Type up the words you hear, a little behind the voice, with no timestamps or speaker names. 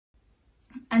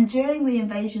And during the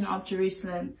invasion of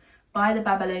Jerusalem by the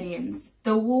Babylonians,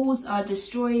 the walls are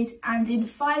destroyed, and in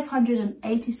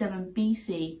 587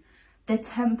 BC, the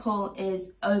temple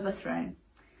is overthrown,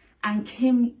 and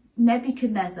King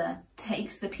Nebuchadnezzar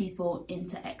takes the people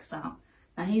into exile.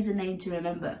 Now, here's a name to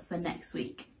remember for next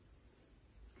week.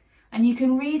 And you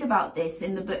can read about this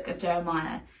in the book of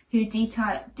Jeremiah, who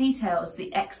details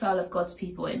the exile of God's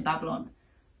people in Babylon.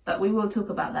 But we will talk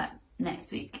about that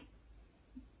next week.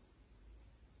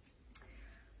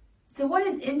 So what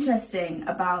is interesting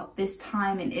about this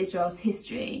time in Israel's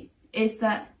history is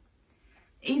that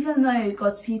even though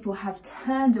God's people have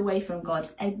turned away from God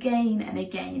again and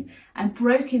again and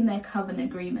broken their covenant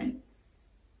agreement,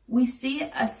 we see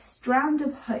a strand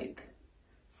of hope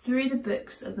through the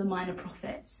books of the minor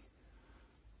prophets.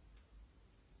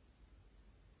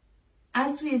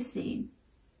 As we have seen,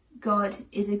 God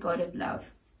is a God of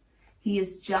love. He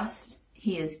is just,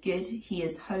 he is good, he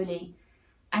is holy,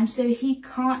 and so he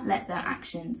can't let their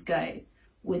actions go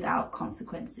without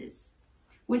consequences.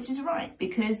 Which is right,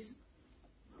 because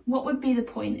what would be the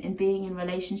point in being in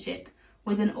relationship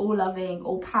with an all-loving,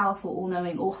 all-powerful,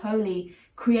 all-knowing, all-holy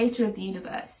creator of the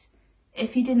universe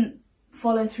if he didn't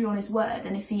follow through on his word,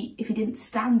 and if he didn't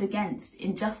stand against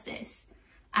injustice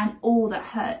and all that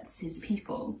hurts his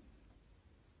people?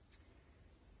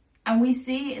 And we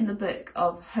see in the book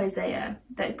of Hosea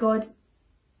that God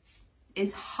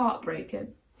is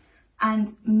heartbroken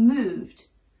and moved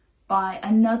by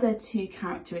another two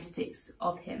characteristics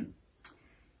of him.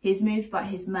 He is moved by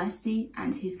his mercy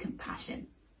and his compassion,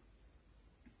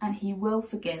 and he will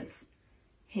forgive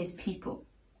his people.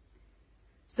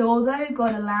 So although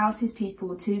God allows his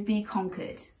people to be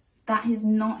conquered, that is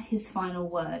not his final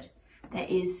word. There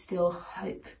is still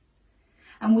hope.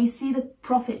 And we see the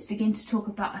prophets begin to talk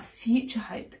about a future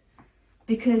hope,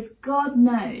 because God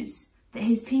knows that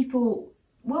his people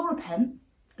will repent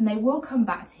and they will come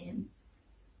back to him,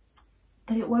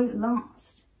 but it won't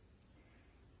last.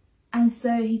 And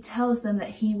so he tells them that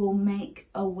he will make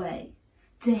a way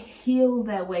to heal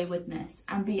their waywardness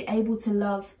and be able to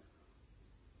love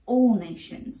all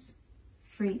nations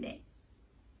freely.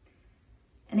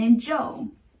 And in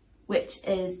Joel, which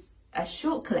is a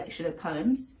short collection of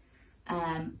poems,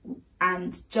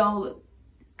 and Joel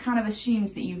kind of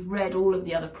assumes that you've read all of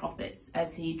the other prophets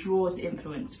as he draws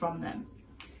influence from them.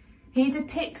 He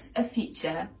depicts a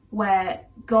future where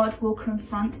God will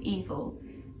confront evil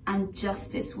and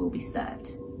justice will be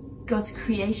served. God's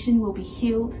creation will be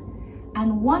healed,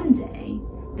 and one day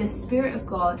the Spirit of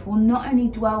God will not only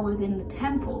dwell within the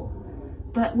temple,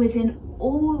 but within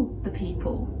all the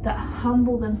people that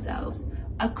humble themselves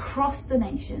across the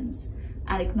nations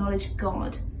and acknowledge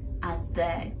God as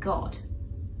their God.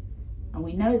 And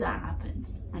we know that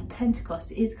happens, and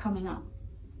Pentecost is coming up.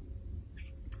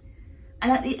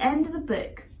 And at the end of the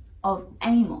book of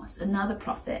Amos, another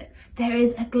prophet, there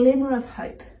is a glimmer of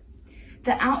hope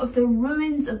that out of the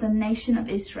ruins of the nation of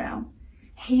Israel,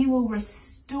 he will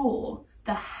restore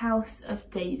the house of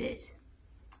David.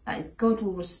 That is, God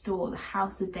will restore the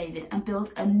house of David and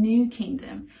build a new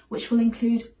kingdom which will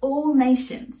include all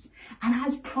nations, and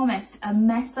as promised, a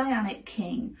messianic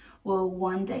king will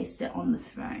one day sit on the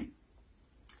throne.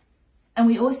 And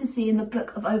we also see in the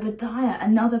book of Obadiah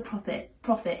another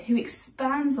prophet who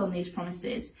expands on these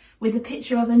promises with a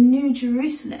picture of a new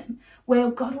Jerusalem, where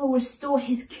God will restore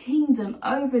his kingdom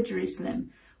over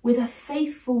Jerusalem with a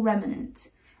faithful remnant,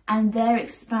 and there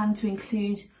expand to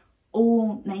include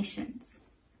all nations.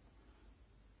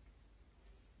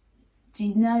 Do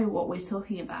you know what we're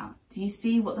talking about? Do you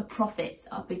see what the prophets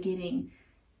are beginning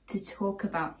to talk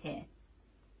about here?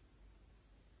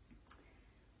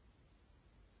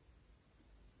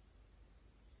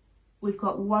 We've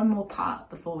got one more part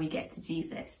before we get to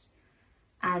Jesus.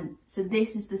 And so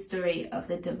this is the story of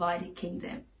the divided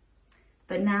kingdom.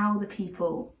 But now the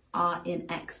people are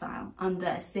in exile under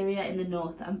Assyria in the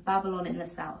north and Babylon in the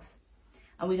south.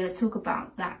 And we're going to talk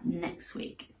about that next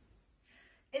week.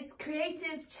 It's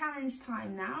creative challenge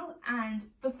time now, and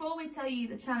before we tell you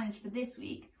the challenge for this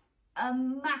week, a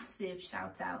massive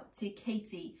shout out to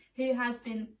Katie, who has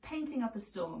been painting up a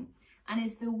storm and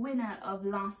is the winner of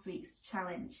last week's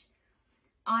challenge.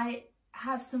 I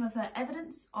have some of her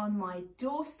evidence on my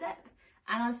doorstep,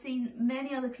 and I've seen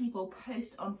many other people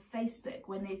post on Facebook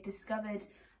when they've discovered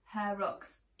her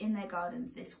rocks in their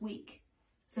gardens this week.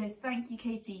 So thank you,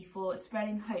 Katie, for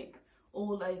spreading hope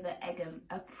all over Egham.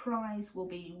 A prize will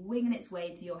be winging its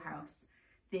way to your house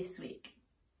this week.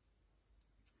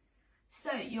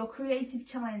 So your creative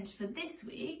challenge for this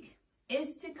week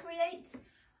is to create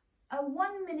a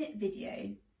 1-minute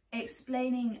video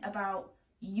explaining about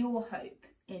your hope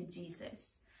in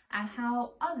Jesus and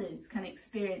how others can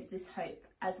experience this hope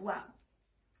as well.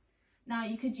 Now,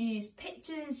 you could use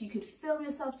pictures, you could film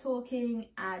yourself talking,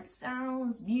 add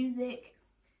sounds, music.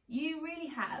 You really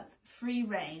have free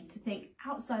rein to think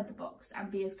outside the box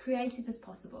and be as creative as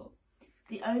possible.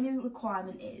 The only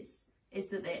requirement is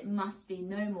that it must be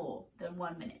no more than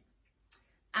 1 minute.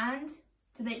 And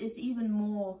to make this even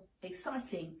more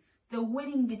exciting, the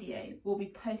winning video will be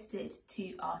posted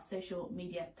to our social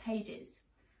media pages.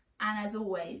 And as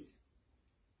always,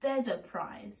 there's a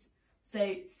prize.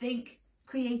 So think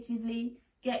creatively,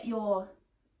 get your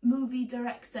movie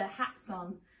director hats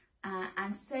on,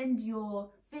 and send your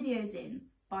videos in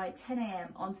by 10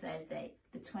 AM on Thursday,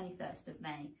 the 21st of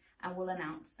May, and we'll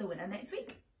announce the winner next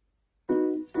week.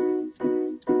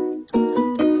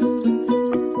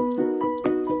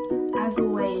 As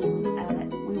always,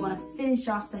 we want to finish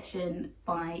our session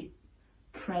by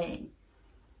praying.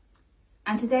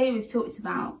 And today we've talked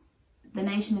about the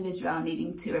nation of Israel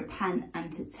needing to repent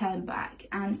and to turn back.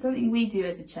 And something we do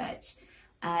as a church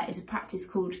is a practice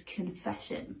called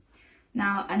confession.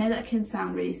 Now, I know that can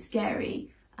sound really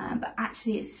scary, but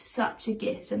actually it's such a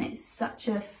gift and it's such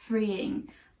a freeing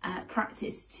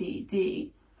practice to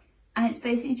do. And it's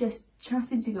basically just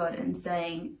chatting to God and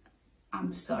saying,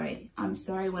 I'm sorry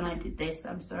when I did this,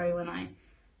 I'm sorry when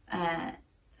I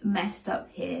messed up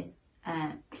here,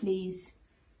 please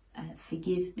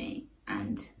forgive me.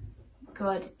 And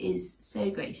God is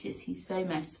so gracious, he's so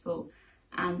merciful,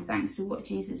 and thanks to what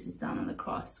Jesus has done on the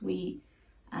cross, we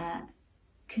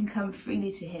can come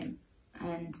freely to him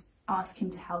and ask him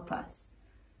to help us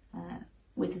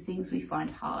with the things we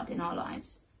find hard in our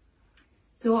lives.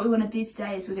 So what we want to do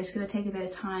today is we're just going to take a bit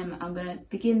of time. I'm going to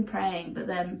begin praying, but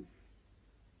then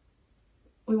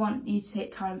we want you to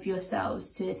take time for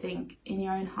yourselves to think in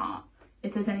your own heart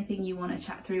if there's anything you want to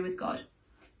chat through with God,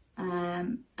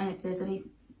 and if there's any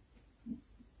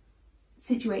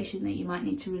situation that you might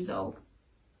need to resolve.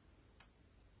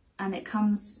 And it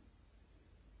comes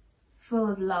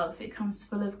full of love, it comes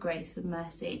full of grace and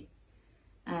mercy.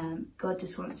 God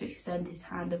just wants to extend his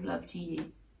hand of love to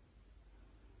you.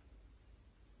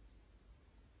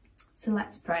 So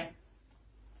let's pray.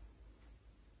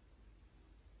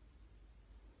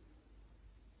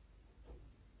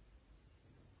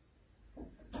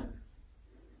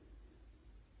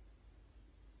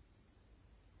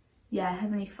 Yeah,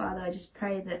 Heavenly Father, I just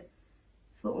pray that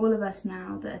for all of us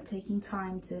now that are taking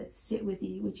time to sit with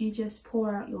you, would you just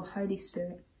pour out your Holy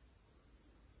Spirit?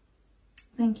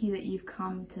 Thank you that you've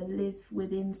come to live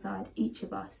within inside each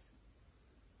of us,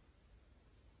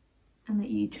 and that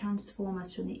you transform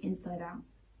us from the inside out.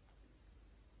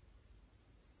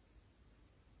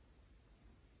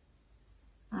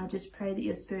 I just pray that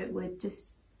your Spirit would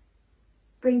just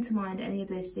bring to mind any of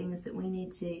those things that we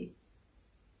need to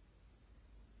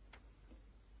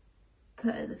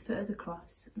put at the foot of the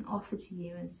cross and offer to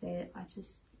you and say,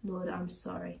 Lord, I'm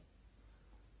sorry,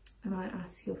 and I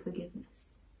ask your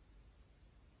forgiveness.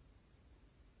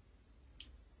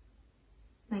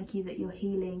 Thank you that you're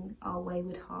healing our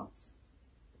wayward hearts.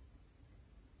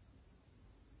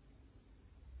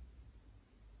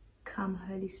 Come,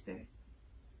 Holy Spirit.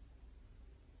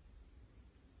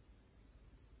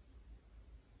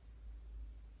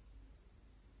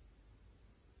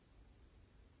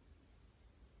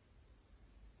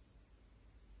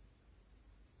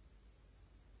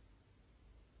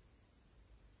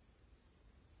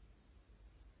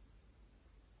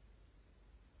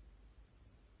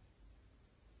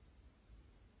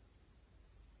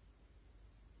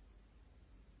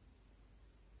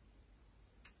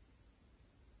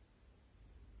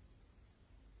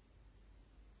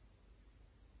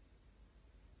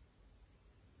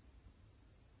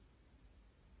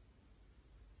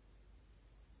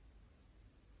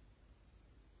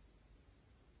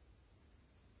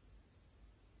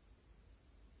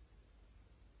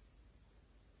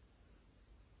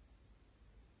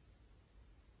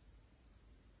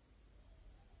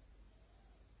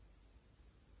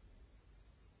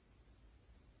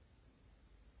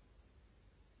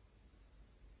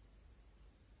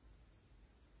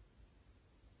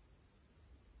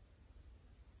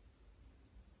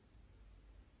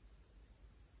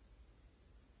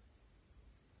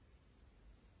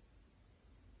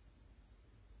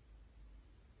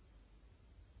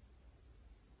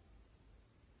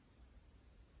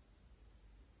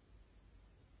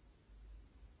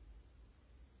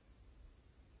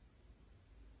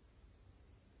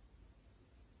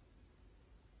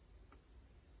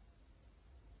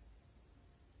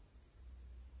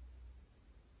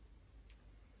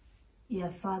 Yeah,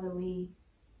 Father, we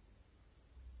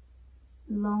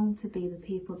long to be the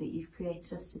people that you've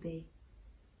created us to be.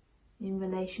 in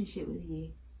relationship with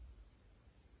you.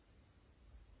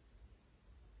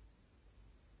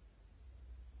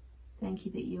 Thank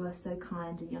you that you are so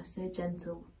kind and you're so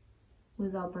gentle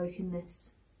with our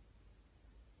brokenness.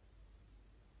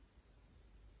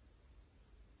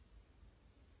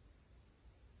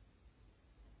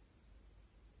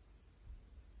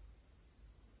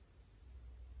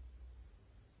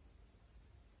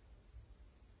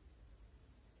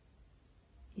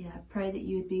 Yeah, I pray that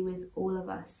you would be with all of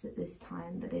us at this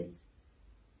time that is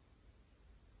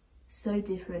so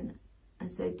different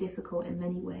and so difficult in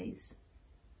many ways.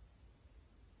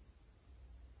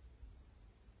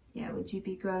 Yeah, would you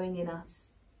be growing in us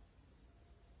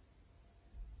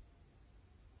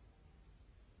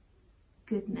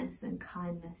goodness and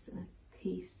kindness and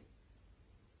peace.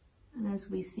 And as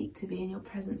we seek to be in your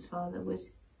presence, Father, would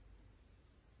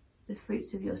the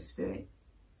fruits of your Spirit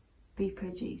be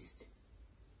produced.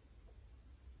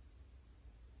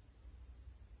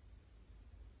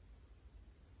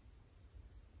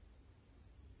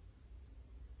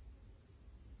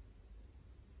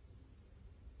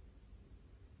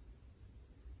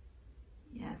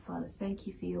 Yeah, Father, thank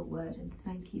you for your word and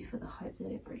thank you for the hope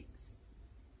that it brings.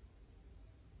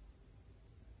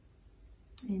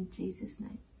 In Jesus'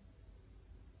 name.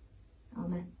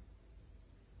 Amen.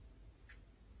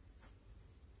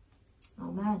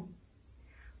 Amen.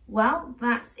 Well,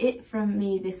 that's it from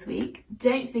me this week.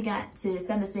 Don't forget to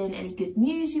send us in any good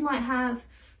news you might have,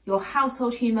 your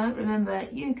household humour, remember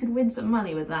you could win some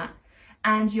money with that,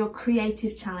 and your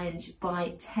creative challenge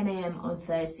by 10 AM on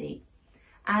Thursday.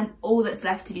 And all that's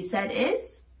left to be said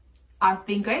is, I've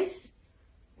been Grace,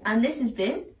 and this has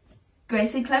been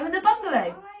Grace and Clem in the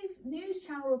Bungalow. Live news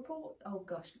channel report. Oh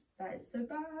gosh, that is so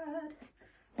bad.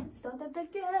 Let's start that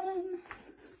again.